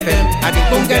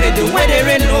àdìgbòǹgẹ̀rẹ̀dẹ̀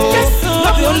wẹ́rẹ́rẹ́ lò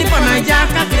lọ́bì ó lípọ̀ nàìjà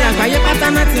káàkiri àgbáyé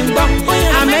pátánà ti ń gbọ́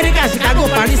Amẹ́ríkà Chicago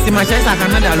Paris Manchester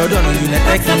Canada London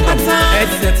United Kingdom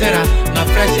etc. na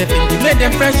Fresh FM dey make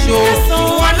dem fresh o.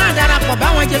 wọn náà darapọ̀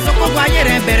báwọn jẹ sọ́kọ́gbọ́ ayé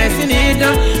rẹ̀ bẹ̀rẹ̀ sí ní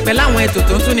dán pẹ̀lú àwọn ètò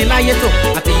tó ń tún ní láyé tó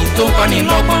àti èyí tó ń kọ́ni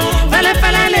lọ́gbọ́n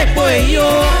fẹ́lẹ́fẹ́lẹ́ lè po èyí o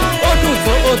ó dùn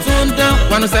tó o tún ń dán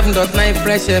 107.9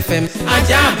 Fresh FM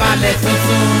ajá balẹ̀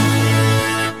tuntun.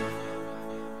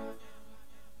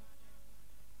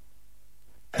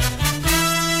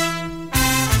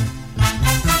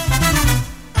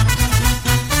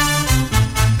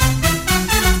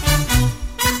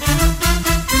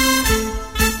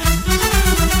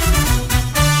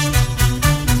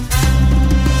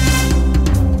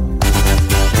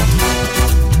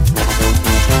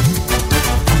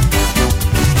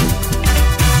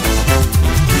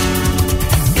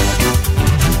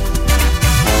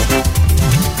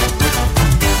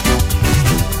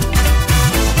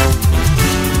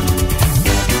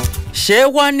 ṣé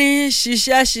wọ́n ní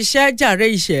ṣiṣẹ́ jàre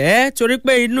iṣẹ́ torí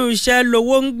pé inú iṣẹ́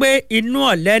lowó ń gbé inú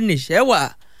ọ̀lẹ nìṣẹ́ wà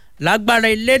lágbára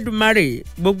Elédùmarè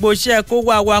gbogbo iṣẹ́ kó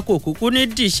wá wa kò kúkú ní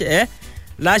dìṣẹ́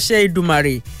láṣẹ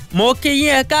Ìdùmarè mo kí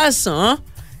yín ẹ káàsán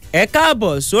ẹ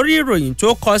káàbọ̀ sórí ìròyìn tó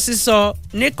kọ sísọ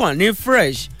níkànnì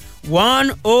Fresh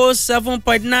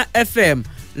 107.9 FM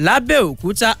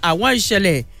lábẹ́òkúta àwọn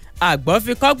ìṣẹ̀lẹ̀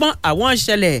àgbọ́fikọ́gbọ́n àwọn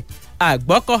ìṣẹ̀lẹ̀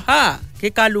àgbọ́kọ̀há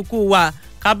kíkálukú wa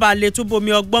kábà lè tún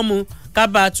bomi ọgbọ́n mu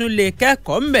kábà tún lè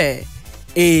kẹ́kọ̀ọ́ mbẹ̀.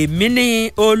 èmi ní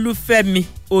Olúfẹ́mi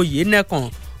Oyènẹ́kan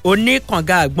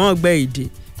oníkànga àgbọ̀n ọgbẹ́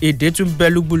èdè tún bẹ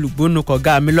lúgbúlùgbú nu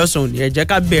kànga mi lọ́sàn-án òní ẹ jẹ́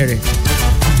ká bẹ̀rẹ̀.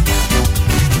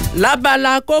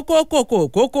 lábala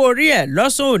kókó orí ẹ̀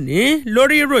lọ́sàn-án òní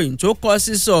lórí ìròyìn tó kọ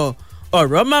sísọ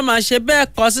ọ̀rọ̀ máma ṣe bẹ́ẹ̀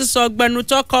kọ sísọ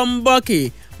gbẹnutọ́ kọ́ ń bọ́ọ̀kì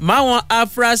máwọn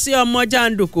afurasí ọmọ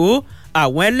jàǹdùkú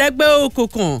àwọn ẹlẹ́gbẹ́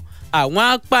òkùnkùn àwọn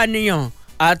apànìyàn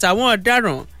àtàwọn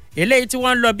ọ̀daràn eléyìí tí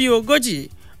wọ́n ń lọ bí 40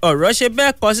 ọ̀rọ̀ ṣe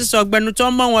bẹ́ẹ̀ kọ sísọ gbẹnutọ́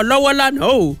mọ́ wọn lọ́wọ́ lánàá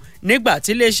o nígbà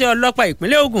tí iléeṣẹ́ ọlọ́pàá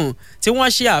ìpínlẹ̀ Ògùn tí wọ́n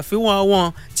ṣe àfihàn wọn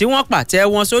tí wọ́n pàtẹ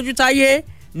wọn sójú táyé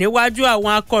níwájú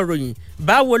àwọn akọ̀ròyìn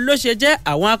báwo ló ṣe jẹ́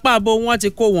àwọn apá abo wọn ti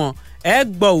kó wọn ẹ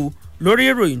gbọ́ ò lórí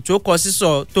ìròyìn tó kọ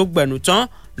sísọ tó gbẹnután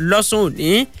lọ́sùn òní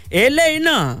eléyìí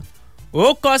náà ó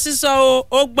kọ sísọ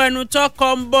ó gbẹnutọ́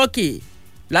kọ́ ń bọ́ọ̀kì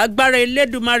lágbára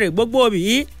Elédùmarè gbogbo òbí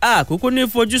àkókò ní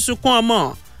fojú sunkún ọmọ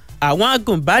àwọn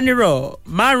agùnbánirọ̀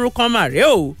 5 kan màrè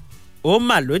ó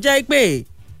mà ló jẹ́ pé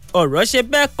ọ̀rọ̀ ṣe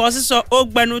bẹ́ẹ̀ kọ sísọ ó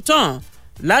gbẹnu tán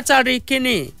látàrí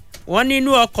kínní wọ́n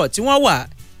nínú ọkọ̀ tí wọ́n wà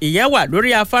ìyẹn wà lórí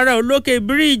afárá olókè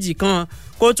bíríìjì kan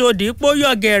kó tó di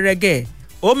póyọ̀ gẹ̀rẹ́gẹ̀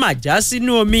ó mà já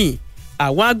sínú omi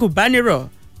àwọn agùnbánirọ̀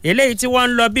eléyìí tí wọ́n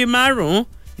ń lọ bíi 5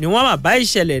 ni wọ́n máa bá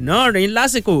ìṣẹ̀lẹ̀ náà rìn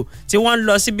lásìkò tí wọ́n ń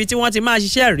lọ síbi tí wọ́n ti máa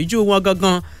ṣiṣẹ́ ìríjú wọn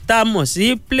gangan tá a mọ̀ sí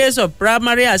place of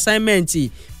primary assignment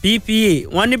PPA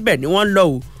wọ́n níbẹ̀ ni wọ́n lọ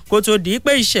o kó tó di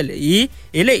pé ìṣẹ̀lẹ̀ yìí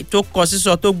eléyìí tó kọ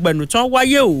sísọ tó gbẹnu tán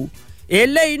wáyé o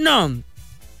eléyìí náà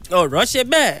ọ̀rọ̀ ṣe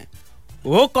bẹ́ẹ̀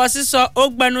ó kọ sísọ ó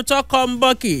gbẹnu tán kọ́ ń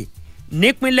bọ́kì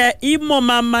nípínlẹ̀ Imo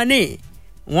mamani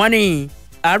wọ́n ní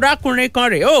arákùnrin kan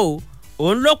rèé o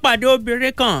òun ló pàdé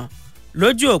obìnrin kan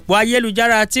lójú òpó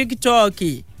ayélujára TikTok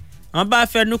wọ́n bá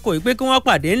fẹnu kò pé kí wọ́n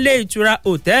pàdé nílé ìtura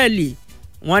òtẹ́ẹ̀lì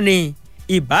wọ́n ní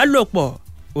ìbálòpọ̀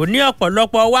ò ní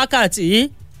ọ̀pọ̀lọpọ̀ wákàtí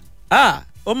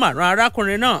ó mà rán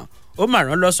arákùnrin náà ó mà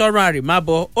rán lọ sọ́run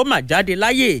àrèmábọ̀ ó mà jáde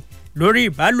láyè lórí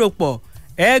ìbálòpọ̀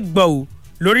ẹ gbọ́ ò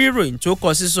lórí ìròyìn tó kọ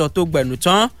sísọ tó gbẹ̀nù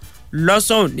tán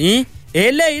lọ́sàn-án òní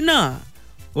eléyìí náà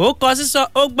ó kọ sísọ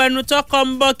ó gbẹ̀nù tán kọ́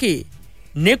ń bọ́kì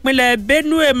nípínlẹ̀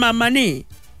Benue mamani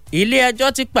ilé ẹjọ́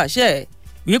ti pàṣẹ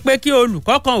wípé kí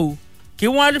olùkọ́ kan ò kí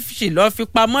wọ́n sì lọ́ọ́ fi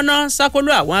pamọ́ ná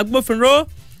sákóló àwọn agbófinró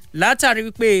látàrí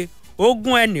wípé ó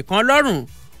gún ẹnìkan lọ́rùn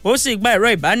ó sì gba ẹ̀rọ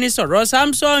ìbánisọ̀rọ̀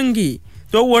Samsung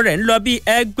tówó rẹ̀ ń lọ bí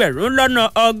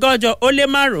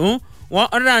 1,150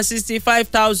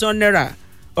 165,000 naira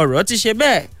ọ̀rọ̀ ti ṣe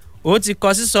bẹ́ẹ̀ ó ti kọ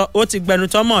sísọ ó ti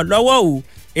gbẹnutọ́ mọ́ lọ́wọ́ o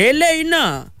eléyìí náà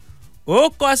ó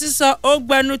kọ sísọ ó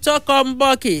gbẹnutọ́ kọ́ ń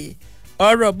bọ́ọ̀kì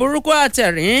ọ̀rọ̀ burúkú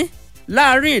àtẹ̀rín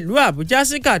láàrin ìlú Àbújá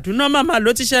sí Kaduna màmá ló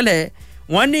ti ṣẹlẹ̀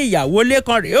wọ́n ní ìyàwó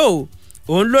lẹ́kan rèé o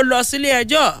òun ló lọ sílé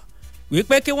ẹjọ́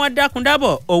wípé kí wọ́n dákun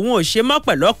dábọ̀ òun ò ṣe mọ́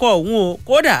pẹ̀lọ́kọ òun o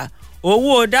kódà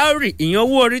owó dáórì ìyẹn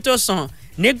owó orí tó san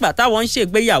nígbà táwọn ń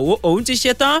ṣègbéyàwó òun ti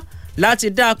ṣe tán láti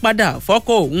dá a padà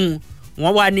fọ́kọ òun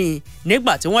wọ́n wá ní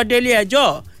nígbà tí wọ́n délé ẹjọ́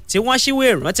tí wọ́n ṣíwé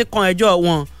ìrántí kan ẹjọ́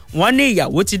wọ́n ní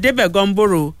ìyàwó ti débẹ̀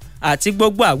gọ́ńbòrò àti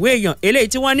gbogbo àwé èèyàn eléyìí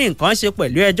tí wọ́n ní nǹkan ṣe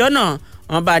pẹ̀lú ẹjọ́ náà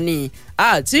wọ́n bá ní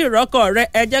àti ìrọ́kọ̀ rẹ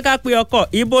ẹ jẹ́ ká pe ọkọ̀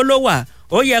ibo ló wà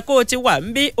ó yẹ kó o ti wà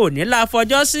ń bí òní la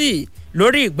fọjọ́ sí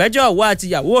lórí ìgbẹ́jọ́ wa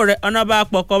àtìyàwó rẹ ọ̀nà bá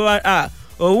pọkọ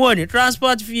òun ò ní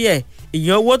transport fare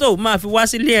ìyẹn owó tó máa fi wá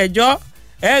sílé ẹjọ́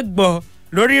ẹ gbọ́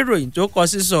lórí ìròyìn tó kọ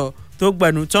sísọ tó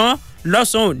gbẹnu tán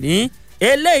lọ́sàn-án òní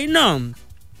eléyìí náà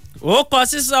ó kọ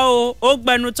sísọ ó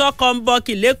gbẹnu tán kan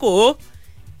bọ́ọ̀kì lẹ́kọ̀ọ́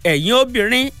ẹ̀yin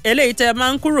obìnrin eléyìí tẹ́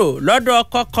máa ń kúrò lọ́dọ̀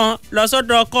ọkọ kan lọ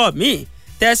sọ́dọ̀ ọkọ míì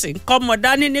tẹ̀sí ń kọ́mọ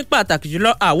dání ní pàtàkì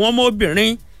jùlọ àwọn ọmọ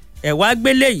obìnrin ẹ̀ wá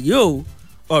gbélé yìí o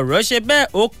ọ̀rọ̀ ṣe bẹ́ẹ̀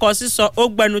ó kọ sísọ ó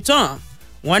gbẹnu tán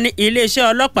wọ́n ní iléeṣẹ́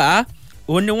ọlọ́pàá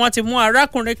òun ni wọ́n ti mú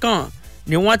arákùnrin kan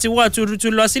ni wọ́n ti wọ́ tuurutu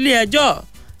lọ sílé ẹjọ́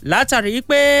látàrí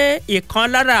pé ìkan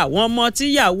lára àwọn ọmọ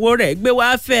tíyàwó rẹ̀ gbé wá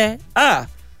fẹ́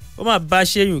ó mà bá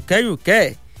ṣe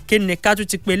yùnkẹ́yùnkẹ́ kí ni ká tún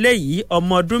ti pe léyìí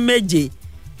ọmọ ọdún 7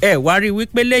 ẹ wá rí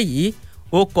wípé léyìí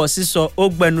ó kọ sísọ ó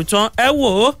gbẹnu tán ẹ wò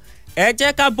ó ẹ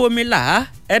jẹ́ ká bomi là á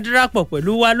ẹ darapọ̀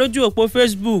pẹ̀lú wa lójú òpó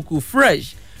Facebook Fresh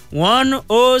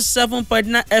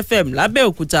 107.9 FM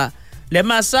lábẹ́òkúta lẹ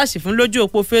máa ṣáàṣì fún lójú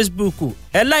òpó Facebook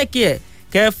ẹ láìkí ẹ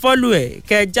kẹ fọ́lù ẹ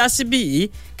kẹ já síbí yìí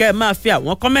kẹ máa fi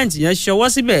àwọn kọ́mẹ̀ntì yẹn ṣọwọ́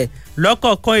síbẹ̀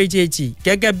lọ́kọ̀ọ̀kan èjèèjì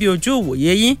gẹ́gẹ́ bí ojú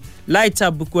òwòye yín láì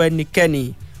tàbùkù ẹnikẹ́ni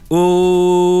ó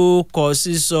kọ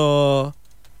sísọ.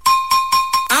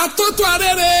 Àtótó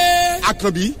arére.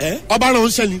 Àkànbí. Ọba rán ń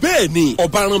ṣẹ́ ni. Bẹ́ẹ̀ni,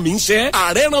 ọba rán mi ń ṣẹ́.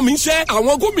 Ààrẹ rán mi ń ṣẹ́.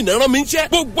 Àwọn gómìnà rán mi ń ṣẹ́.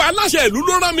 Gbogbo aláṣẹ ìlú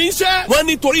ló rán mi ń ṣẹ́. Wọ́n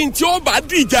nítorí tí ó bá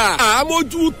dìjà.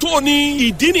 Àmójú tó ni.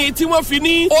 Ìdí ni tí wọ́n fi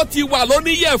ní. Ó ti wà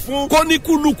lóníyẹ̀ fún. Kó ní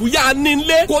kúlùkù yá ní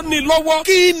ilé. Kó ní lọ́wọ́.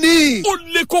 Kí ni? Ó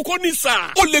lè kókó ní sà.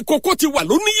 Ó lè kókó ti wà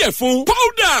lóníyẹ̀ fún.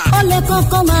 Powder. Ó lè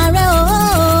kókó máa rẹ o.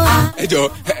 Ẹ jọ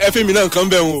ẹ fi mi náà kan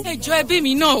bẹ́ẹ̀ o. Ẹ jọ ẹbí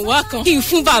mi náà wá kan. Kí n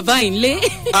fún bàbá yìí lé.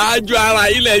 Àjọ ara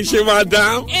ilẹ̀ ṣe máa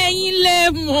dá. Ẹ̀yin lẹ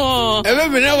mọ̀. ẹbí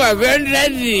mi náà wà fẹ́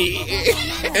rẹ́dì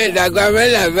ìdàgbà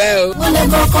mẹ́lẹ̀ bẹ́ẹ̀ o. ó lè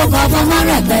kókó bàbá má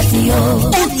rẹ̀ bẹ́ẹ̀ sí o.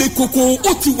 Ó lè kókó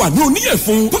ó ti wà ní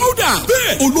oníyẹ̀fun powder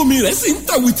bẹ́ẹ̀ olómi rẹ̀ sì ń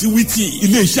ta wìtìwìtì.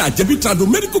 Iléeṣẹ́ àjẹbí Trado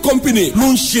Medical Company ló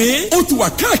ń ṣe é. Ó ti wà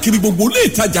káàkiri gbogbo ilé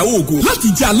ìtajà oògùn. Láti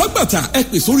jẹ́ alágbàtà ẹ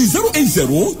pè sórí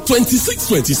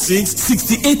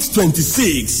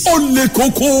 080-2626-6826. Ó lè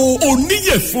kókó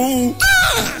oníyẹ̀fun.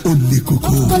 Ó lè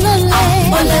kókó.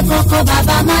 ó lè kókó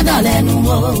bàbá má dọ̀lẹ́nu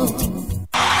o.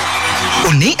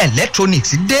 Òní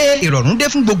electronics dé ìrọ̀rùn dé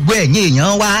fún gbogbo ẹ̀yin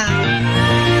èèyàn wa.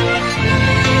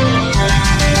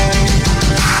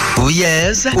 Oh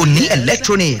yes, Òní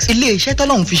electronics ilé-iṣẹ́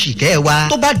tọ́lọ́hun fi ṣìkẹ́ wa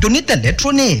tó bá donate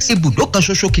electronics ibùdó kan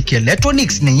ṣoṣo kìkì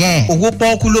electronics nìyẹn owó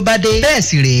pọ́ọ́kú ló bá dé bẹ́ẹ̀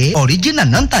sì rèé original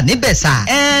náà ń tà níbẹ̀ sà.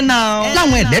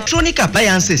 láwọn electronic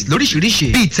appliances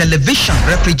lóríṣiríṣi bíi television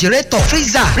refrigerator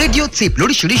freezer radio tape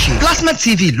lóríṣiríṣi plasma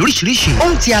tv lóríṣiríṣi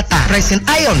home theatre pressing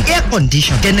iron air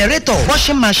condition generator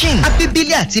washing machine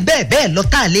abibili àti bẹ́ẹ̀ bẹ́ẹ̀ lọ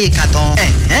tá a lè kà tán.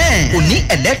 Òní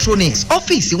electronics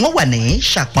ọ́fíìsì wọn wà ní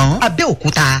Ṣàpọ́n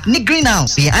Abẹ́òkúta ní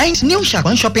greenhouse behind New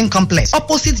Ṣàpọ́n shopping complex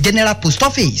opposite general post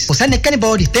office. Kò sẹ́ni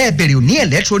kẹ́nìbọ̀dì tẹ́ ẹ bèrè Òní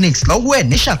electronics lọ́wọ́ ẹ̀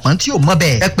ní Ṣàpọ́n tí ò mọ̀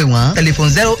bẹ́ẹ̀. Ẹ pè wọ́n tẹlifon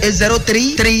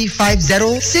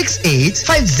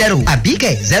 08033506050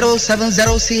 àbíkẹ́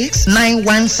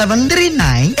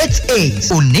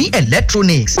 0706917398. Òní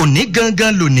electronics òní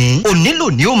gangan lónìí òní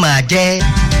lónìí ó máa jẹ́.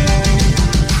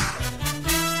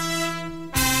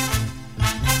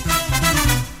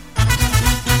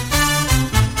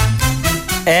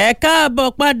 ẹ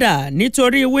káàbọ̀ padà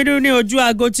nítorí wíwú ní ojú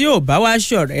aago tí ò bá wá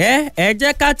ṣọ̀rẹ́ ẹ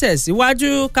jẹ́ ká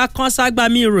tẹ̀síwájú ká kán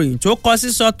ságbámi ìròyìn tó kọ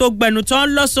sísọ tó gbẹnu tán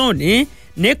lọ́sàn-án òní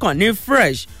níkànnì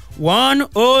Fresh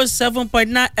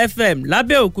 107.9 FM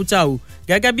lábẹ́òkúta o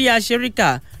gẹ́gẹ́ bí aṣeríkà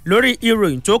lórí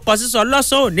ìròyìn tó kọ sísọ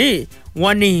lọ́sàn-án òní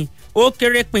wọ́n ní ó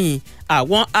kéré pin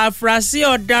àwọn afurasí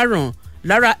ọ̀daràn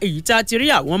lára èyí tá a ti rí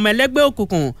àwọn ọmọ ẹlẹ́gbẹ́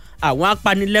òkùnkùn àwọn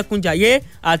apanilẹ́kúnjayé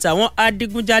àtàwọn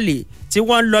adigunjalè tí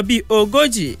wọ́n ń lọ bí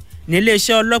 40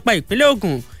 níléeṣẹ́ ọlọ́pàá ìpínlẹ̀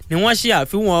Ògùn ni wọ́n ṣe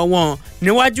àfihàn wọn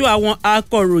níwájú àwọn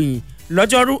akọ̀ròyìn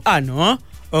lọ́jọ́rú àná.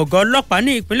 ọ̀gá ọlọ́pàá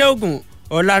ní ìpínlẹ̀ Ògùn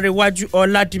Ọlárẹ̀wájú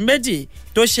Ọládìméjì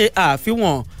tó ṣe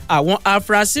àfihàn àwọn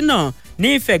afurasí náà ní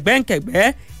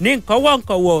ìfẹ̀gbẹ́ǹkẹ̀gbẹ́ ní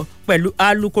nkọ́wọ́nkọ́wọ́ pẹ̀lú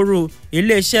alukoro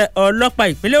iléeṣẹ́ ọlọ́pàá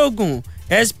ìpínlẹ̀ Ògùn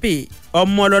SP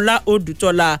Ọmọlọ́lá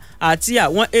Odùtọ́lá àti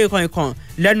àwọn èèkàn ìkàn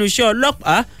lẹ́nu iṣẹ́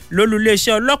ọlọ́pàá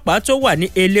lólùléeṣẹ́ ọlọ́pàá tó wà ní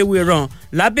Eléwéran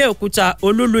lábẹ́òkúta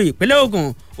olúlu ìpínlẹ̀ Ògùn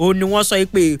òun ni wọ́n sọ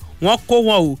pé wọ́n kó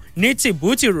wọn ò ní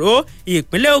tìbútìró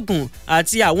ìpínlẹ̀ Ògùn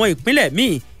àti àwọn ìpínlẹ̀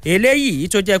míì eléyìí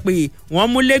tó jẹ́ pé wọ́n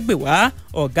mú lẹ́gbẹ̀ẹ́ wá.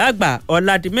 ọ̀gá àgbà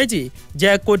Ọládìméjì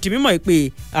jẹ́ kó di mímọ̀ pé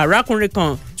arákùnrin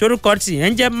kan torúkọ tiẹ̀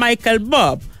ń jẹ́ Michael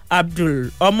Bob Abdul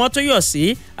Ọmọtóyọ̀sí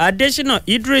Adésínà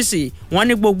Idrisi wọ́n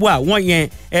ní gbogbo àwọn yẹn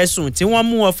ẹ̀sùn tí wọ́n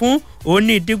mú wọn fún òun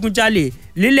ní ìdígunjalè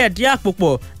lílẹ̀ dí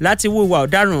àpòpọ̀ láti hùwà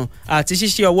ọ̀daràn àti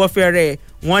ṣíṣe ọwọ́ fẹ́rẹ̀.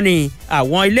 wọ́n ní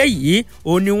àwọn ilé yìí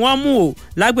òun ni wọ́n mú o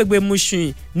lágbègbè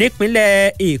Mushin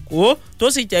nípínlẹ̀ Èkó tó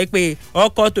sì jẹ́ pé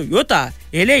ọkọ̀ Toyota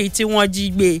eléyìí tí wọ́n jí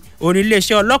gbé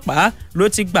oníléeṣẹ́ ọlọ́pàá ló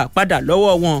ti gbà padà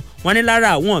lọ́wọ́ wọn. wọ́n ní lára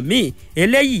àwọn míì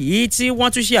eléyìí tí wọ́n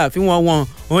tún ṣe àfihàn wọn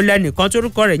òun lẹ́nìkan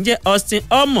tórúkọ rẹ̀ ń jẹ́ Austin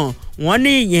Omo wọ́n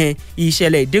ní ìyẹn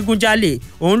ìṣẹ̀lẹ̀ ìdígunjalè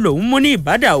òun lòún mú ní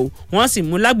Ìbàdàn o wọ́n sì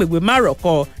mú lágbègbè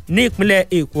Márọ̀kọ ní ìpínlẹ̀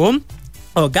Èkó.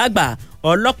 Ọ̀gá àgbà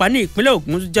ọlọ́pàá ní ìpínlẹ̀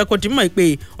Ògùn jẹ́ kó ti mọ̀ pé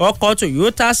ọkọ̀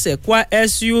Toyota Sequoia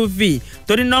SUV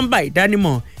tó ní nọ́mbà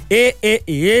ìdánimọ̀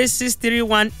AAA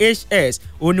 631HS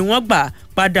òun ni wọ́n gbà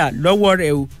padà lọ́wọ́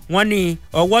rẹ̀ o. Wọ́n ní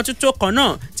ọwọ́ tútó kan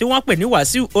náà tí wọ́n pè ní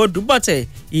Wàsíù Odúbọ̀tẹ̀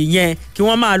ìyẹn kí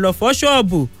wọ́n máa lọ fọ́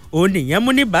ṣọ́ọ̀bù òun nìyẹn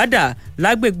mú ní Ìbàdàn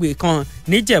lágbègbè kan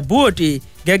níjẹ̀bú òde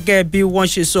gẹ́gẹ́ bí wọ́n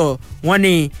ṣe sọ. Wọ́n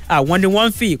ní àwọn ni wọ́n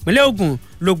ń fi ìpínlẹ̀ Ògùn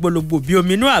lògbòlògbò bí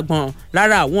omi inú àgbọn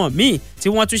lára àwọn míì tí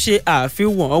wọ́n tún ṣe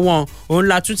àfihàn wọn òun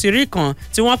la tún ti rí kan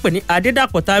tí wọ́n pè ní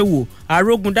Adédàpọ̀ Táíwò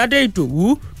Arógundádé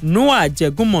Ìdòwú Noah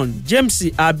Jẹgúnmọ̀n James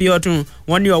Abiodun.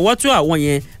 Wọ́n ní ọwọ́ tó àwọn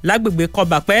yẹn lágbègbè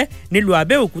Kọbapẹ́ nílùú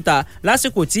Abẹ́òkúta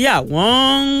lásìkò tí àwọn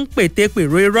ń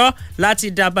pètèpèrò irọ́ láti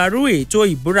dàbàrú ètò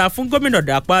ìbúra fún gómìnà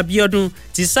Dàpọ̀ Abíọ́dún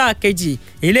ti sáà kejì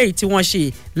eléyìí tí wọ́n ṣe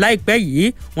láìpẹ́ yìí.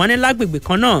 Wọ́n ní lágbègbè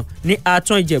kan náà ní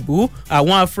Àtàn Ìjẹ̀bú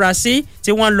àwọn afurasí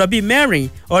tí wọ́n lọ bíi mẹ́rin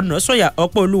Ọ̀nàsọ̀yà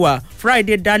Ọpọ́olúwa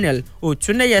Friday Daniel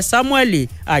Òtúnẹ̀yẹ Samuel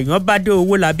Àyànbádé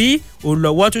Owólabí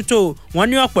òlọ́wọ́ tútó. Wọ́n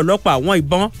ní ọ̀pọ̀lọpọ̀ àwọn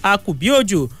ìbọn akùbí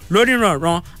òjò lórí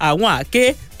rànran àwọn àáké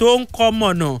tó ń kọ́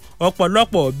mọ̀nà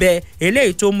ọ̀pọ̀lọpọ̀ ọ̀bẹ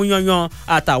eléyìí tó mú yanyan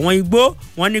àtàwọn igbó.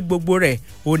 Wọ́n ní gbogbo rẹ̀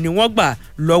ò ní wọ́n gbà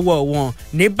lọ́wọ́ wọn.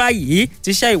 Ní báyìí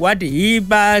tíṣẹ́ ìwádìí yìí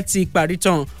bá ti parí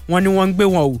tán wọ́n ní wọ́n ń gbé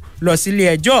wọn ò lọ sílé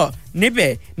ẹjọ́.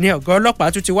 Níbẹ̀ ni ọ̀gá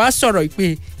ọlọ́pàá tún ti wá sọ̀rọ̀ pé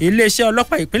iléeṣẹ́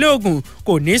ọlọ́pàá ìpínlẹ̀ Ògùn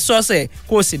kò ní sọ́sẹ̀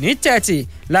kò sì ní tẹ̀tì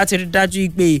láti rí dájú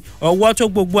pé ọwọ́ tó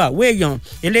gbogbo àwọn èèyàn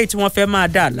eléyìí tí wọ́n fẹ́ máa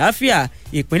dá àlàáfíà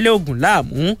ìpínlẹ̀ Ògùn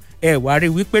láàmú. Ẹ wá rí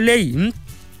wípé lẹ́yìn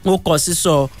ó kọ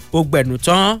sísọ ògbẹ̀nù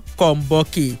tán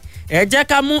kọ̀ǹbọ̀kì. Ẹ jẹ́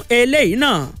ká mú eléyìí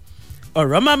náà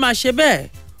ọ̀rọ̀ má máa ṣe bẹ́ẹ̀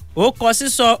ó kọ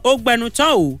sísọ ògbẹ̀nù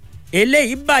tán o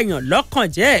eléyìí bàyàn lọ́kàn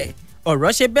jẹ́.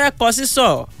 Ọ̀rọ̀ ṣe bẹ́ẹ̀ kọ sísọ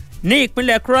ní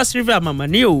ìpínlẹ̀ Cross River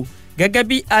mọ̀mọ́ o gẹ́gẹ́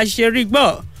bí a ṣe rí gbọ́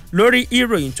lórí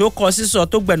ìròyìn tó kọ sísọ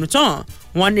tó gbẹ̀nù tán.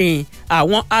 Wọ́n ní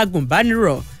àwọn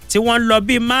agùnbánirọ̀ tí wọ́n lọ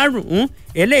bíi 5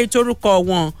 eléyìí tórúkọ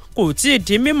wọn kò tí ì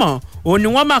di mímọ̀ òun ni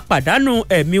wọ́n máa pàdánù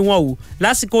ẹ̀mí wọn o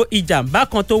lásìkò ìjàmbá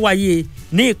kan tó wáyé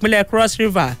ní ìpínlẹ̀ Cross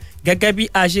River gẹ́gẹ́ bí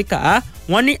a ṣe kà á.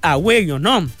 Wọ́n ní àwọn èèyàn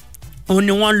náà òun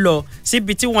ni wọ́n lọ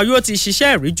síbi tí wọn yóò ti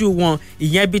ṣiṣẹ́ ìríjú wọn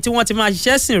ìyẹn ibi tí wọ́n ti máa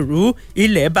ṣiṣẹ́ sìnrú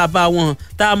ilẹ̀ bàbá wọn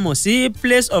tá a mọ̀ sí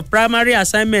place of primary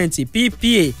assignment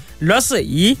PPA lọ́sẹ̀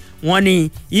yìí. Wọ́n ní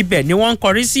ibẹ̀ ni wọ́n ń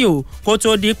kọrí sí o kó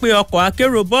tó di pé ọkọ̀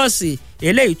akérò bọ́ọ̀sì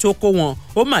eléyìí tó kó wọn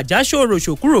ó mà já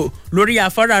ṣòroṣò kúrò lórí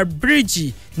afárá bíríìjì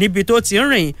níbi tó ti ń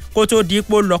rìn kó tó di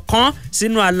pé ó lọ kán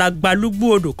sínú alagbalúgbú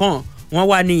odò kan. Wọ́n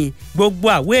wá ní gbogbo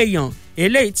àwọn èèyàn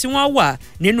eléyìí tí wọ́n wà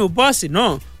nínú bọ́ọ̀sì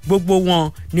náà gbogbo wọn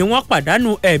ni wọ́n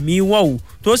pàdánù ẹ̀mí wọn o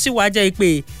tó sì wá jẹ́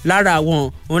pé lára wọn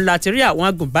òun láti rí àwọn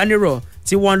agùnbánirọ̀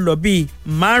tí wọ́n ń lọ bíi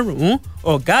 5.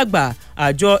 Ọ̀gá àgbà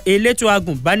àjọ elétò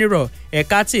agùnbánirọ̀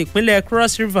ẹ̀ka ti ìpínlẹ̀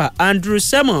Cross River Andrew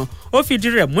Semmon ó fìdí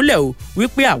rẹ̀ múlẹ̀ o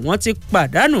wípé àwọn ti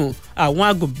pàdánù àwọn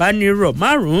agùnbánirọ̀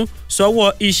 5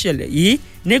 sọ́wọ́ ìṣẹ̀lẹ̀ yìí.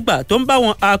 Nígbà tó ń bá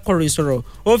wọn akọ̀ròyìn sọ̀rọ̀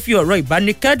ó fi ọ̀rọ̀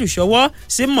ìbánikẹ́dùn ṣọwọ́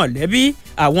sí mọ̀lẹ́bí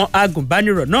àwọn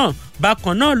agùnbánirọ̀ náà.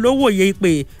 Bákan náà ló wòye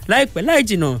pé láìpẹ́ láì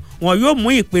jìnnà wọn yóò mú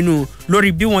ìpinnu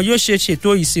lórí bí wọn yóò ṣe ṣètò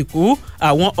ìsìnkú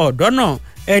àwọn ọ̀dọ́ náà.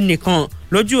 Ẹnìkan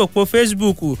lójú òpó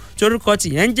Facebook torúkọ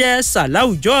tìyẹn ń jẹ́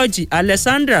Salau George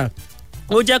Alexander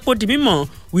ó jẹ́ kó di mímọ̀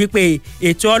wípé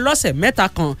ètò ọlọ́sẹ̀ 3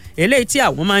 kan eléyìí tí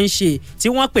àwọn máa ń ṣe tí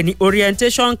wọ́n pè ní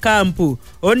orientation camp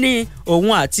ó ní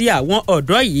òun àti àwọn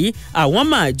ọ̀dọ́ yìí àwọn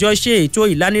máa jọ ṣe ètò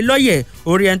ìlanilọ́yẹ̀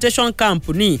orientation camp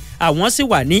ní àwọn sì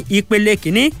wà ní ìpele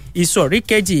kìíní ìsọ̀rí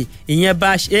kejì ìyẹn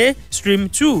bá ṣe stream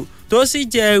 2 tó sì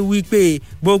jẹ́ wípé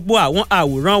gbogbo àwọn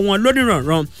àwòrán wọn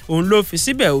lóníranran òun ló fi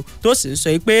síbẹ̀ o tó sì ń sọ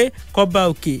pé kọ́ba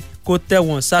òkè kó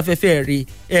tẹ̀wọ̀n sáfẹ́fẹ́ rí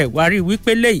ẹ̀ wá rí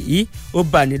wípé léyìí ó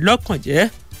bani lọ́kàn jẹ́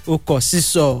ó kọ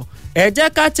sísọ. Ẹ jẹ́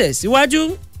ká tẹ̀síwájú.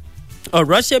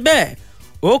 Ọ̀rọ̀ ṣe bẹ́ẹ̀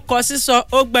ó kọ sísọ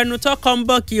ó gbẹnu tọkọ ń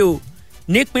bọ́ kí o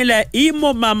nípínlẹ̀ Imo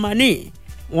mamani.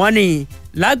 Wọ́n ní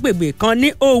lágbègbè kan ní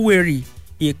Owerri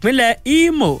ìpínlẹ̀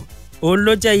Imo òun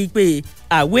ló jẹ́ pé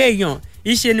àwọn èèyàn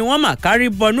ìṣe ni wọ́n mà kárí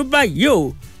bọnú báyìí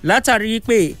o látàrí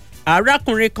pé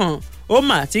arákùnrin kan ó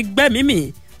mà ti gbẹ́mímì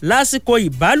lásìkò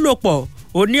ìbálòpọ̀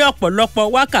ó ní ọ̀pọ̀lọpọ̀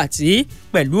wákàtí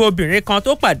pẹ̀lú obìnrin kan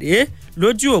tó pàdé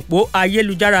lójú òpó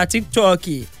ayélujára TikTok.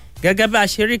 Gẹ́gẹ́ bá a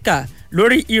ṣe rí kà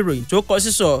lórí ìròyìn tó kọ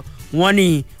sísọ wọ́n ní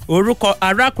orúkọ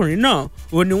arákùnrin náà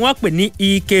ó ní wọ́n pè ní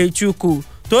Ikechukwu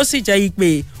tó sì jẹ́ pé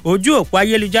ojú òpó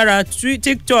ayélujára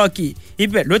TikTok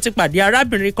ibẹ̀ ló ti pàdé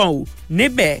arábìnrin kan ò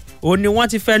níbẹ̀ ó ní wọ́n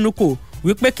ti fẹnu kò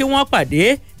wípé kí wọ́n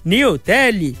pàdé ní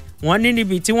òtẹ́ẹ̀lì. Wọ́n ní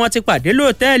níbi tí wọ́n ti pàdé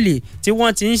lóòtẹ́ẹ̀lì tí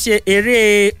wọ́n ti ń ṣe eré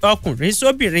ọkùnrin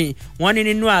sóbìnrin. Wọ́n ní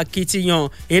nínú akitiyan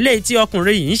eléyìí tí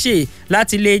ọkùnrin yìí ń ṣe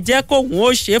láti lè jẹ́ kóun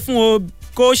ó ṣe fún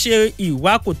kó ṣe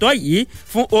ìwà kò tọ́ yìí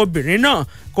fún obìnrin náà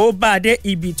kó bá a dé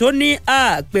ibi tó ní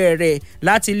àpẹẹrẹ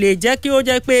láti lè jẹ́ kí ó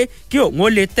jẹ́ pé kí òun ó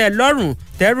lè tẹ́ lọ́rùn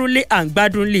tẹ́rùlé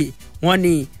àǹgbádùnlé. wọ́n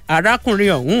ní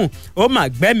arákùnrin ọ̀hún ó mà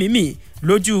gbẹ́mìí mì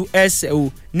lójú ẹsẹ̀ o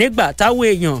nígbà táwọn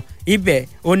èèyàn ibẹ̀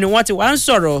ò ní wọ́n ti wá ń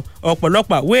sọ̀rọ̀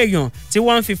ọ̀pọ̀lọpọ̀ àwọn èèyàn tí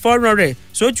wọ́n ń fi fọ́nrán rẹ̀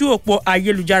sójú òpó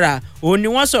ayélujára ò ní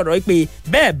wọ́n sọ̀rọ̀ pé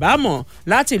bẹ́ẹ̀ bá mọ̀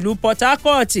láti ìlú Port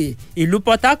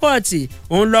Harcourt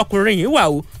òun lọkùnrin yìí wà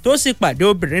ó tó sì pàdé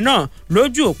obìnrin náà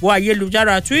lójú òpó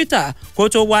ayélujára Twitter kó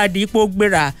tó wá di ipò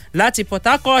gbéra láti Port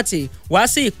Harcourt wá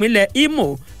sí ìpínlẹ̀ Imo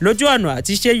lójú ọ̀nà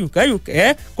àti ṣe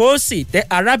yùnkẹ́yùnkẹ́ kó sì tẹ́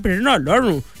arábìnrin náà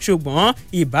lọ́rùn ṣùgbọ́n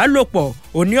ìbálòpọ̀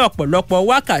ò ní ọ̀pọ̀lọpọ̀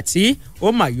wákàtí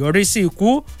ó mà yọrí sí ikú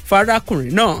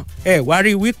farakùnrin náà. ẹ wá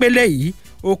rí wípé lẹ́yìn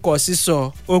ó kọ̀ sísọ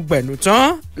ó gbẹ̀nù tán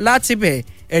láti bẹ̀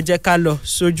ẹ jẹ́ ká lọ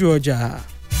sójú ọjà.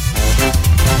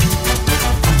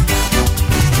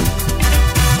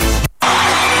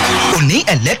 Òní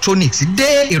electronics dé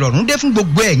ìrọ̀rùn dé fún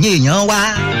gbogbo ẹ̀yin èèyàn wa.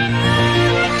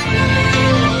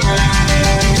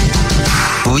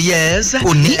 Oh yes,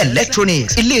 Òní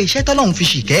electronics ilé-iṣẹ́ tọ́lọ́hun fi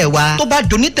ṣìkẹ́ wa tó bá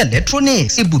donate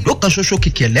electronics ibùdó kan ṣoṣo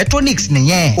kìkì electronics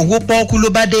nìyẹn owó pọ́ọ́kú ló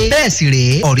bá dé bẹ́ẹ̀ sì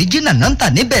rèé original náà ń tà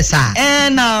níbẹ̀ sà.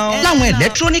 láwọn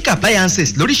electronic appliances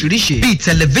lóríṣiríṣi bíi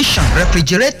television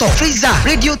refrigerator freezer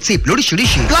radio tape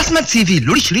lóríṣiríṣi plasma tv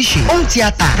lóríṣiríṣi home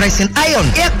theatre pressing iron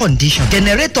air condition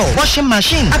generator washing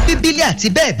machine abibili àti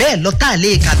bẹ́ẹ̀ bẹ́ẹ̀ lọ tá a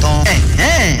lè kà tán.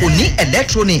 Òní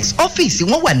electronics ọ́fíìsì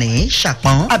wọn wà ní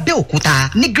Ṣàpọ́n Abẹ́òkúta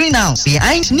ní greenhouse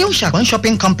behind New Ṣàpọ́n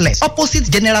shopping complex opposite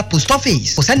general post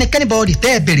office kò sẹ́ni kẹ́nìbọ̀dì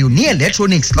tẹ́ ẹ bèrè Òní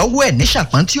electronics lọ́wọ́ ẹ̀ ní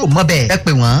Ṣàpọ́n tí ò mọ̀ bẹ́ẹ̀ ẹ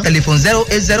pè wọ́n telephone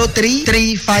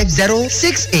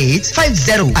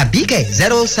 08033506850 àbíkẹ́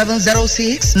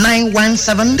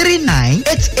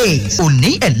 0706917398. Òní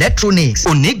electronics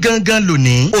òní gangan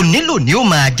lónìí òní lónìí ó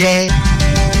máa jẹ́.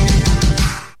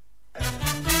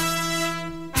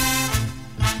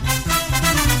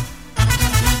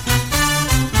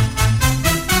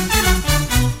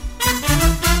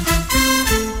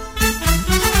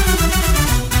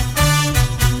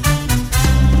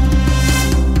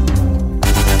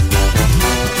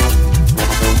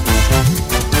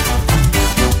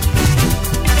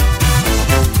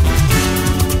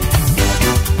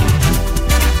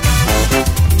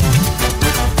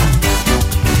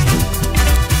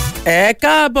 ẹ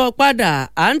káàbọ̀ padà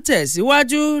à ń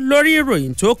tẹ̀síwájú lórí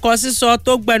ìròyìn tó kọ sísọ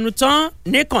tó gbẹnu tán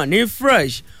níkànnì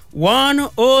Fresh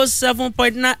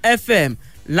 107.9 FM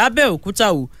lábẹ́òkúta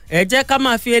ò ẹ jẹ́ ká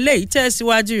máa fi eléyìí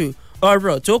tẹ̀síwájú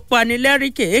ọ̀rọ̀ tó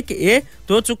panilẹ́rìí kéékèé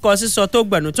tó tún kọ sísọ tó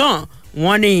gbẹnu tán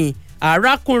wọ́n ní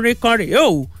arákùnrin kan rèé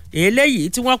o eléyìí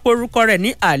tí wọ́n porúkọ rẹ̀ ní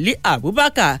Ali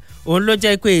Abubakar òun ló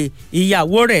jẹ́ pé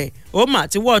ìyàwó rẹ̀ ó mà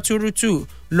ti wọ́ túrútù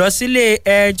lọ sílé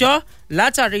ẹjọ́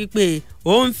látàrí pé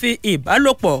ó ń fi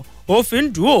ìbálòpọ̀ ó fi ń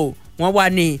dùn ó wọ́n wá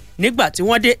ní nígbà tí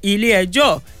wọ́n dé ilé ẹjọ́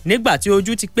nígbà tí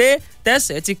ojú ti pé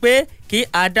tẹ̀sẹ̀ ti pé kí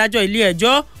adájọ́ ilé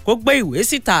ẹjọ́ kó gbé ìwé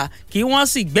síta kí wọ́n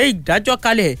sì gbé ìdájọ́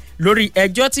kalẹ̀ lórí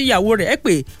ẹjọ́ tí ìyàwó rẹ̀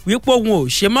pè wípé òun ò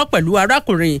ṣe mọ́ pẹ̀lú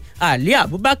arákùnrin Ali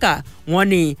Abubakar. wọ́n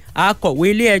ní akọ̀wé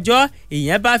ilé ẹjọ́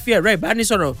ìyẹn bá fi ẹ̀rọ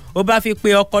ìbánisọ̀rọ̀ ó bá fi pe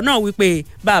ọkọ náà wípé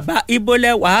bàbá ibo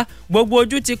lẹ́wà gbogbo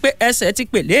ojú ti pé ẹsẹ̀ ti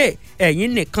pèlè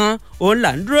ẹ̀yìn nìkan òun là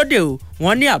ń dúró dè o.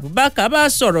 wọ́n ní Abubakar bá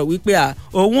sọ̀rọ̀ wípé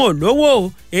òun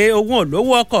ò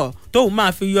lówó ọkọ̀ tóun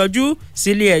máa fi yọjú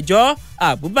sílé ẹjọ́.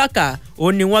 Abubakar ó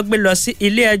ní wọ́n gbé lọ sí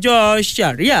ilé ẹjọ́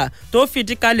Sharia tó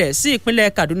fìdí kalẹ̀ sí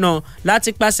ìpínlẹ̀ Kaduna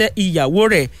láti pàṣẹ ìyàwó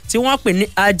rẹ̀ tí wọ́n pè ní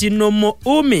Ajinomo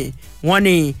Umi. wọ́n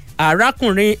ní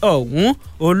arákùnrin ọ̀hún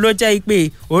òun ló jẹ́ pé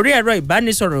orí ẹ̀rọ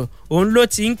ìbánisọ̀rọ̀ òun ló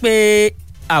ti ń pe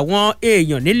àwọn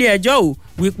èèyàn nílé ẹjọ́ ò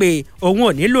wípé òun ò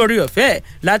nílò orí ọ̀fẹ́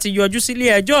láti yọjú sílé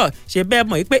ẹjọ́ ṣe bẹ́ẹ̀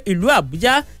mọ̀ pé ìlú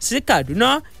Àbújá sí Kaduna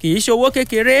kì í ṣe owó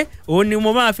kékeré òun ni mo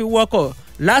máa fi wọkọ̀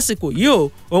lásìkò yìí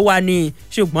ó wà ní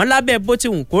ṣùgbọ́n lábẹ́ bó ti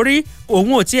wùn kórí òun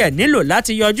ò tiẹ̀ nílò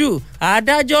láti yọjú.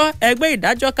 adájọ́ ẹgbẹ́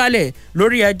ìdájọ́ kalẹ̀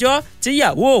lórí ẹjọ́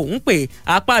tíyàwó òun pè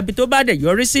apá ibi tó bá dẹ̀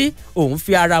yọrí sí òun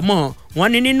fi ara mọ́. wọ́n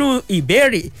ní nínú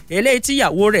ìbéèrè eléyìí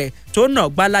tíyàwó rẹ̀ tó nà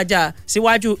gbalaja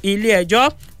síwájú ilé ẹjọ́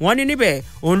wọ́n ní níbẹ̀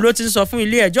òun ló ti ń sọ fún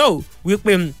ilé ẹjọ́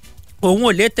wípé òun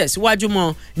ò lè tẹ̀síwájú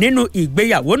mọ́ nínú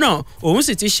ìgbéyàwó náà òun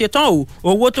sì ti ṣetán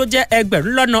owó tó jẹ́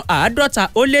 50,000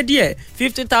 ó lé díẹ̀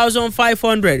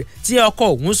 50,500 tí ọkọ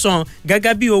òun san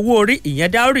gẹ́gẹ́ bí owó orí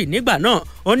ìyẹn dáórì nígbà náà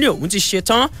ó ní òun ti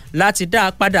ṣetán láti dá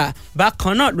a padà.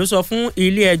 bákan náà ló sọ fún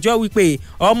ilé ẹjọ́ wípé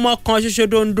ọmọ kan ṣoṣo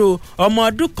dondo ọmọ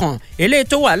ọdún kan eléyìí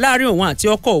tó wà láàrin òun àti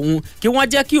ọkọ òun kí wọ́n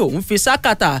jẹ́ kí òun fi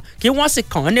sákàtà kí wọ́n sì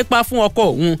kàn án nípa fún ọkọ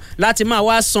òun láti máa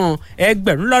wá san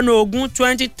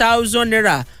 20,000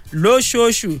 naira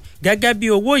lóṣooṣù gẹ́gẹ́ bí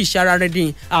owó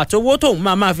ìṣararẹ̀dìn àtowó tóun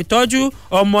máa fi tọ́jú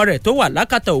ọmọ rẹ̀ tó wà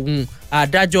lákàtà òun.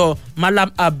 Adájọ́ Malam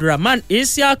Abdulrahman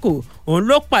Isiaku òun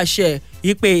ló pàṣẹ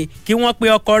ìpè kí wọ́n pe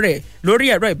ọkọ rẹ̀ lórí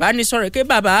ẹ̀rọ ìbánisọ̀rọ̀ pé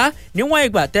bàbá níwọ̀n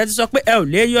ìgbà tẹ́ ti sọ pé ẹ ò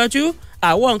lè yọjú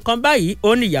àwọn nǹkan báyìí ó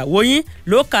ní ìyàwó yín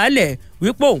ló kàálẹ̀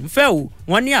wípé òun fẹ́ ò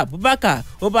wọ́n ní Abubakar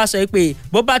ó bá sọ pé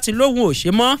bó bá ti lóhun ò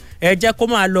ṣe mọ́ ẹ jẹ́ kó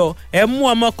máa lọ ẹ mú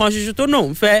ọmọ kan ṣoṣo tó náà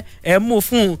ń fẹ́ ẹ mú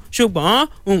fún un ṣùgbọ́n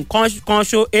nǹkan kan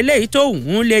ṣo eléyìí tó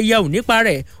òun lè yẹ òun nípa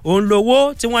rẹ̀ òun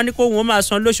lówó tí wọ́n ní kó òun máa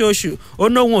san lóṣooṣù ó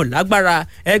ní òun ò lágbára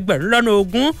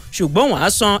 20,000 ṣùgbọ́n wọ́n á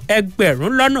san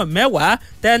 10,000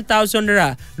 10,000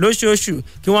 naira lóṣooṣù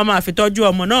kí wọ́n máa fi tọ́jú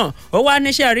ọmọ náà ó wá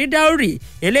níṣẹ́ rí dáórì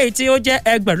eléyìí tí ó jẹ́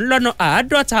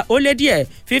 50,000 ó lé díẹ̀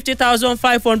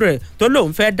 50,500 tó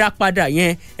lòun fẹ́ dá padà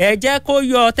yẹn ẹ jẹ́ kó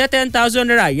yọ 10,000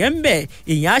 naira yẹn ń bẹ̀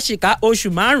ìyẹn àṣìká oṣù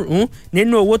 5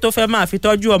 nínú owó tó fẹ́ máa fi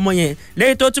tọ́jú ọmọ yẹn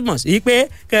lẹ́yìn tó túmọ̀ sí pé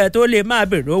kẹ́ ẹ tó lè máa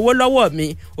bèrè owó lọ́wọ́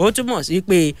mi ó túmọ̀ sí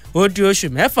pé ó di oṣù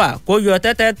 6 kó yọ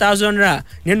 10,000 naira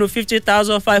nínú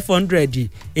 50,500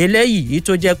 eléyìí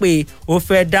tó jẹ́ pé ó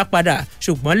fẹ́ dá padà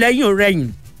ṣùgbọ́n lẹ́yìn òrẹ́yìn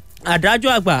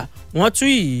adájọ́ àgbà wọ́n tú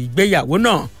ìgbéyàwó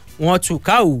náà wọ́n tú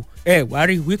káwù ẹ̀ wá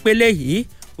rí wípé léyìí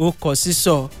ó kọ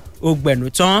sísọ ògbẹ̀nù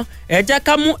tán ẹ jẹ́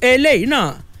ká mú eléyìí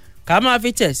náà ká máa fi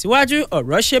tẹ̀síwájú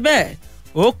ọ̀rọ̀ ṣe bẹ́ẹ̀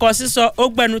ó kọ sísọ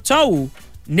ògbẹ̀nù tán wò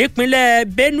nípínlẹ̀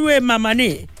Benue mamani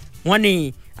wọ́n ní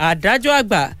adájọ́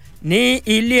àgbà ní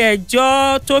ilé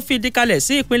ẹjọ́ tó fìdí kalẹ̀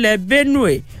sí ìpínlẹ̀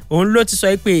Benue òun ló ti sọ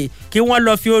pé kí wọ́n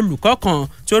lọ fi olùkọ́ kan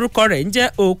torúkọ rẹ̀ ń jẹ́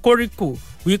Okoriko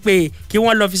wípé kí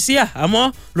wọ́n lọ fi sí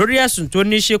àhámọ́ lórí ẹ̀sùn tó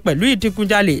ní í ṣe pẹ̀lú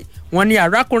ìdígunjalè wọ́n ní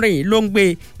arákùnrin yìí ló ń gbé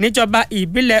níjọba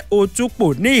ìbílẹ̀ Otukpo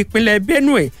ní ìpínlẹ̀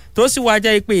Benue tó sì wá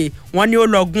jẹ́ pé wọ́n ní ó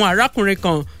lọ gun arákùnrin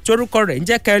kan torúkọ rẹ̀ ń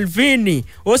jẹ́ Kelvin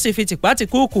ó sì fi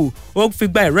tìpátìkúùkù ó fi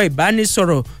gba ẹ̀rọ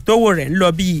ìbánisọ̀rọ̀ tówó rẹ̀ ń lọ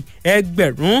bíi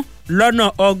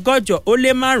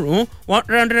 1,165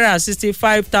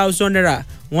 165,000 naira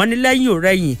wọ́n ní lẹ́yìn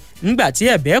òrẹ́yìn nígbà tí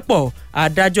ẹ̀bẹ̀ pọ̀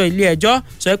adájọ́ ilé ẹjọ́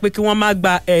sọ pé kí wọ́n má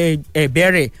gba ẹ̀bẹ̀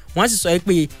rẹ̀ wọ́n sì sọ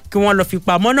pé kí wọ́n lọ fi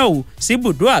pamọ́ náà wò sí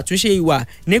ibùdó àtúnṣe ìwà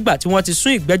nígbà tí wọ́n ti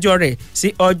sún ìgbẹ́jọ́ rẹ̀ sí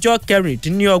ọjọ́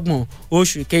 26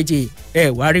 oṣù keje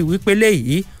wá rí wípé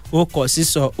léyìí ó kọ̀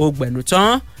sísọ ògbẹ̀nù tán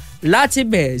láti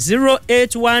bẹ̀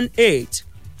 0818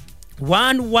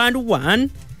 111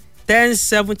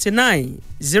 1079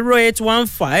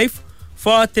 0815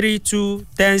 432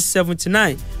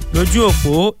 1079 lójú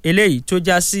òpó eléyìí tó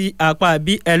já sí apá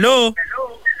bí hello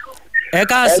ẹ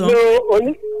káàsán.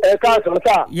 ẹ káàsán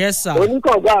sá. yes sir.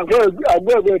 oníkàngbà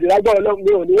àgbẹ̀gbẹ̀ ìdílágbọ́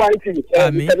ọlọ́run ò ní wáyé tì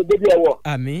ìtẹnu bébí ẹ̀wọ̀.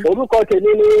 orúkọ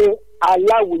tèmi ní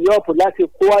aláwùyé ọ̀pọ̀ láti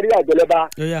kówárí àgbẹ̀lẹ́bá.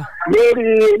 lórí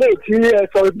eléyìí tí ẹ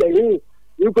sọ gbẹ̀yìn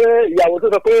wípé ìyàwó tó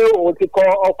sọ pé òun ti kọ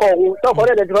ọkọ òun tọkọ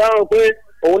náà ti fẹ́ràn pé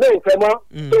òun lè fẹ́ mọ́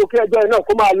tó kí ẹjọ́ náà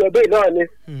kó máa lọ bẹ́ẹ̀ náà ni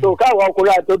tó káwọn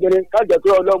ọkùnrin àti obìnrin kájọ tó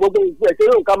ọlọ́ gbogbo ẹ̀ṣẹ́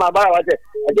yóò ká máa bára wa tẹ̀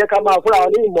ẹ jẹ́ ká máa fúnra wọn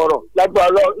ní ìmọ̀ràn lágbára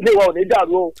lọ ilé wa ò ní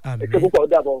dàrú o ẹ̀ṣẹ́ púpọ̀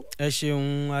dàbọ̀. ẹ ṣeun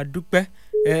adúpẹ́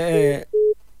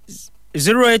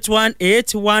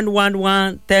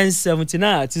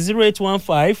 08181111079 àti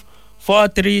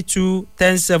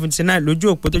 08154321079 lójú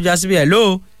òpó tó já síbi ẹ̀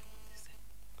lóò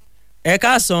ẹ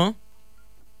káàsán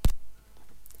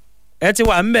ẹ ti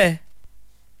wà ń bẹ̀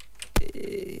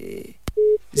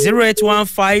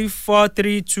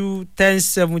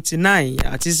 08154321079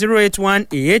 àti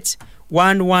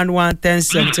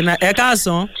 08181111079 ẹ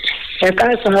káàsán. ẹ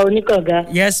káàsán oníkànga.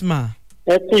 yes ma.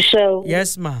 ẹ kúṣẹ́ o.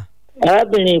 yes ma.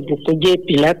 arábìnrin ìbùkún jp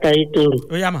látàrí tòrò.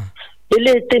 ó yá ma.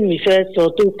 ilé tèmi fẹ́ sọ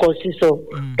tó kọ sísọ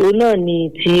òun náà ni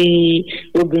ti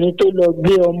obìnrin tó lọ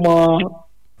gbé ọmọ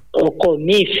ọkọ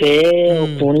mi fẹ́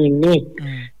ọkùnrin mi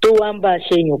tó wá ń bá a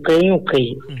ṣe yùnkẹ́yùnkẹ́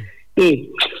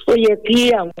ó yẹ kí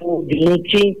àwọn obìnrin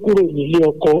tí ń kúrò nílé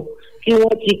ọkọ kí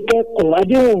wọ́n ti kẹ́kọ̀ọ́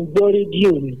adéhùn gbọ́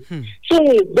rédíò ni tí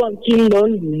wọ́n ìgbọ́n tí ń lọ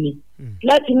lù ní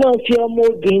láti máa fi ọmọ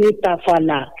obìnrin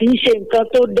tàfàlà kì í ṣe nǹkan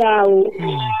tó dáa o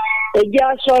ẹ̀jẹ̀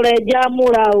aṣọ́ra ẹ̀jẹ̀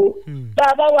amúra o bá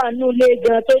a bá wà nínú ilé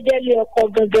gan tó jẹ́ ilé ọkọ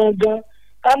gangan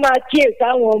ká máa kíyèsí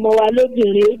àwọn ọmọ wa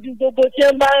lóbìnrin ojú gbogbo tí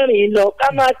wọ́n bá ń rìn lọ ká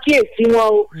máa kíyèsí wọn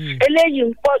o eléyìí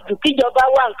ń pọ̀ jù kíjọba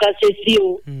wá nǹkan ṣe sí o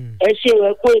ẹ ṣe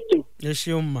ẹ kú ètò. ẹ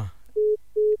ṣeun mà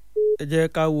ẹ jẹ́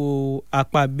ká wo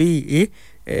apá bíi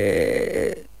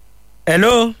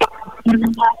hello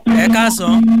ẹ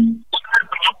káàsán.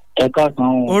 ẹ káàsán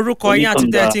o. orúkọ yín àti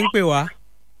tẹ́ ẹ ti ń pè wá.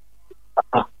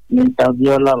 mr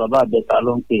biola bàbá àbẹ̀ta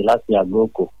ló ń pè láti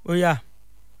àgbókò. ó yá.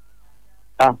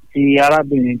 àti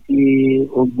arábìnrin tí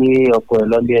ó gbé ọkọ ẹ̀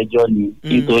lọ́lé ẹjọ́ ni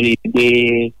nítorí pé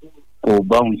kò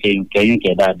bá òun ṣe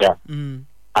yùnkẹ́yùnkẹ́ dáadáa.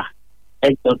 ẹ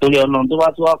jọ torí ọlọ́run tó bá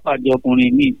tún wá pàdé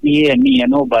ọkùnrin míì tí ẹ̀mí yẹn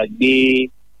náà bá gbé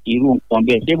irú nǹkan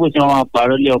bẹ́ẹ̀ ṣé bó ṣe wọn máa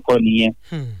parọ́ lé ọkọ nìyẹn.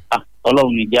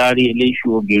 ọlọ́run ní já rí eléṣù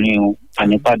obìnrin o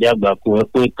ànípàdé àgbàkú ẹ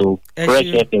pé ètò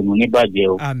Fresh FM níbàjẹ́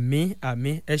o.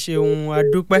 àmín ẹ ṣeun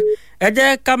adúpẹ́ ẹ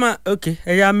jẹ́ ká máa ok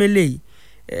ẹ yá mi lè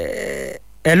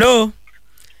hello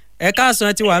ẹ káàsán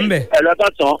ẹ ti wà ń bẹ̀. hello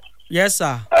káàsán. yes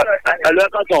sir. hello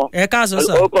káàsán. ẹ káàsán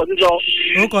sir.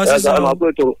 orúkọ sísọ.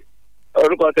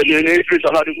 orúkọ tèmi ní Idris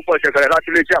ọlọ́dún púpọ̀ ṣẹ̀kẹ̀rẹ̀ láti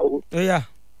ilé iṣẹ́ àwọn. ó yá.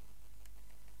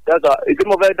 yàtọ̀ ìdí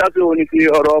mo fẹ́ dá sí òun ni ti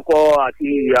ọ̀rọ̀ ọkọ àti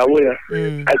ìyàwó yẹn.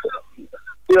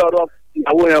 ti ọ̀rọ̀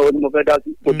ìyàwó yẹn òun ni mo fẹ́ dá sí.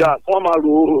 kò dáa kí wọ́n máa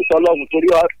ro sọlọ́mù torí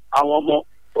àwọn ọmọ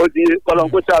ó di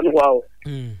kọlọ́nkó sànú wa o.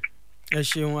 ẹ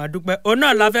ṣeun adúpẹ́ òun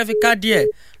náà la fẹ́ fi ká díẹ̀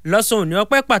lọ́sàn-án òní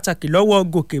ọpẹ́ pàtàkì lọ́wọ́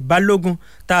Gòkè Balógun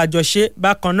tá a jọ ṣe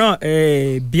bákan náà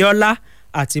Bíọ́lá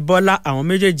àti Bọ́lá àwọn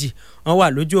méjèèjì wọ́n wà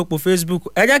lójú òpó Facebook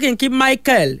ẹ jẹ́ kí n kí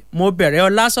Michael mo bẹ̀rẹ̀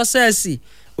ọlá sọ́sẹ́ẹ̀sì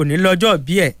òní lọ́jọ́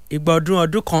bí ẹ̀ igba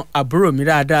ọdún kan àbúrò mi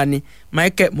dáadáa ni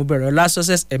Michael mo bẹ̀rẹ̀ ọlá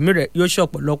sọ́sẹ́ẹ̀sì ẹ̀mí rẹ̀ yóò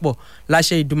ṣọ̀pọ̀lọpọ̀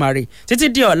láṣẹ Ìdùmarè títí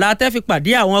di ọ̀la tẹ́ fi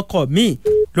pàdé àwọn ọkọ̀ míì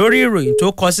lórí ìròyìn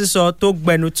tó kọ sísọ tó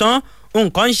gbẹnu tán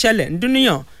nǹkan ń ṣẹlẹ̀ ń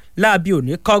dúníyàn láàbí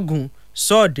òní kọ́gùn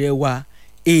sọ́ọ̀dẹ̀ wa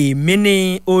èmi ní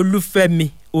Olúfẹ́mi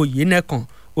Oyènẹ́kan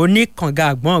oníkànga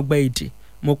àgbọ̀n ọ̀gbẹ́ èdè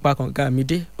mo pa kànga mi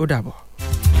dé ó dàbọ̀.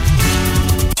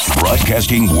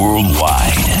 Broadcasting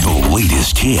worldwide, the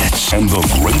latest hits and the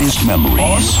greatest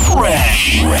memories.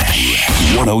 Fresh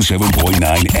 107.9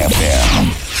 FM.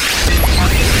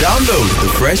 Download the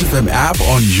Fresh FM app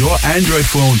on your Android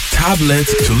phone, tablet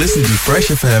to listen to Fresh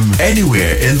FM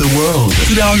anywhere in the world.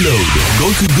 To download, go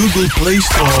to Google Play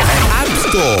Store and App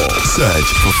Store. Search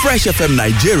for Fresh FM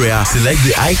Nigeria, select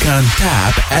the icon,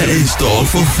 tap, and install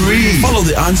for free. Follow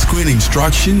the on-screen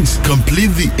instructions, complete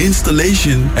the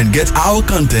installation, and get our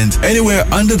content anywhere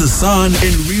under the sun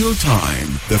in real time.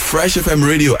 The Fresh FM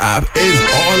radio app is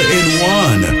all in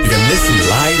one. You can listen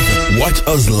live, watch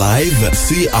us live,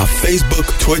 see our Facebook,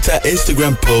 Twitter,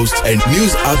 Instagram posts, and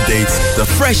news updates. The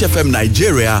Fresh FM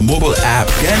Nigeria mobile app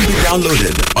can be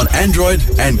downloaded on Android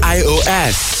and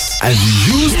iOS. As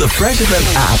you use the Fresh FM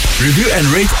app, review and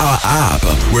rate our app.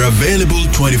 We're available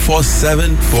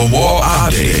 24/7 for more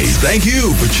updates. Thank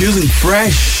you for choosing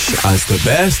Fresh as the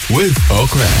best with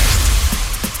Oakrest.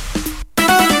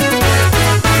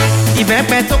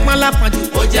 ìbẹ́pẹ tó pọ́n lápọ̀jù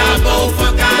ó jábọ́ ó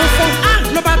fọ́nká. ó fọ́n á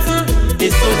ló bá tán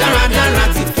èso dáradára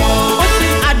ti fọ́. ó ṣe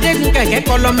adégún kẹ̀kẹ́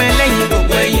kọ́ lọ́mọ ẹlẹ́yin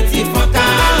gbogbo ẹyin ti fọ́nká.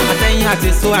 àtẹ̀yìn àti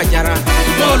èso àjàrà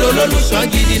lóòlò lólùṣọ́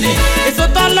gidi ni. èso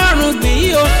tọ́lọ́run gbìn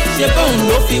yìí o ṣe bóun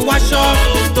ló fi wáṣọ.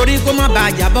 torí kó má bàa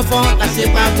jábọ́ fọ́ la ṣe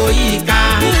pàgọ́ yìí ká.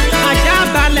 àṣà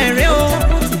balẹ̀ rẹ o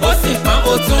ó sì pọ́n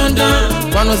ó tún dán.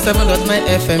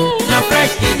 107.9 FM na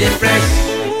fresh e dey fresh.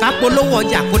 kápolówó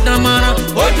ọjà kó dán mọ́rán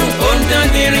ó dùn ó ń dán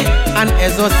gbinrin and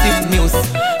exhaustive news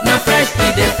na fresh e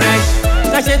dey fresh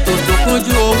káṣe tó tó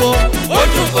kúnjú owó ó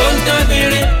dùn ó ń dán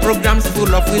gbinrin programs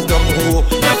full of wisdom o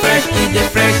na fresh e dey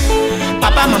fresh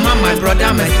papa mama my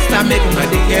brother my sister make una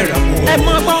dey hear am o ẹ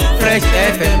mọ gbọ́ Fresh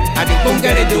FM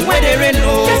àdìgbòǹgẹ̀rẹ̀ the way dey rain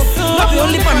o no be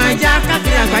only for Naija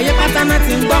káàkiri àgbáyé pátá náà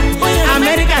ti ń gbọ́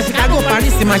America Chicago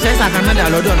Paris Manchester Canada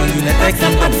London United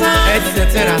Kingdom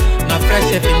etc na Fresh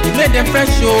FM dey make dem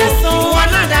fresh o. wọn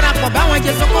náà darapọ̀ báwọn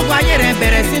jẹ sọ́kọ́gbọ́ ayé rẹ̀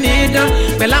bẹ̀rẹ̀ sí ní dán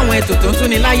pẹ̀lú àwọn ètò tó ń tún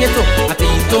ní láyé tó àti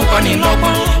èyí tó ń kọ́ ní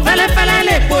lọ́gbọ́n fẹ́lẹ́fẹ́lẹ́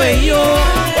lè po èyí o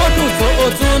ó dùn tó o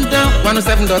tún ń dán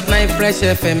 107.9 Fresh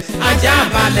FM ajá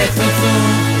balẹ̀ tuntun.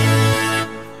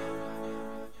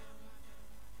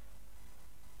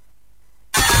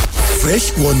 Fresh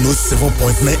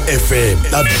 107.9 FM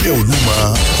lábẹ́ Olúmọ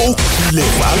ó kilẹ̀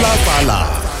fàlàfàlà.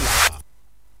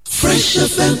 Fresh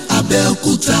FM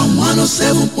Abẹ́òkúta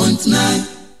 107.9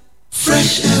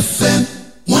 Fresh FM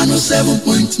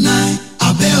 107.9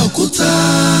 Abẹ́òkúta.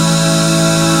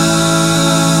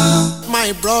 My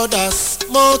brothers,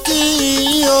 mo kí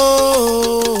yín o.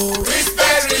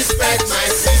 Respect my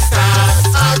sisters,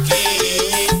 Aki.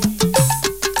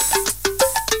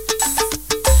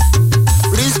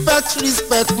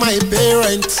 Respect my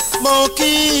parents, mo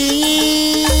kí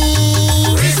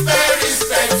yín.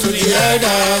 Respect to the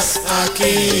elders,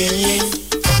 Aki.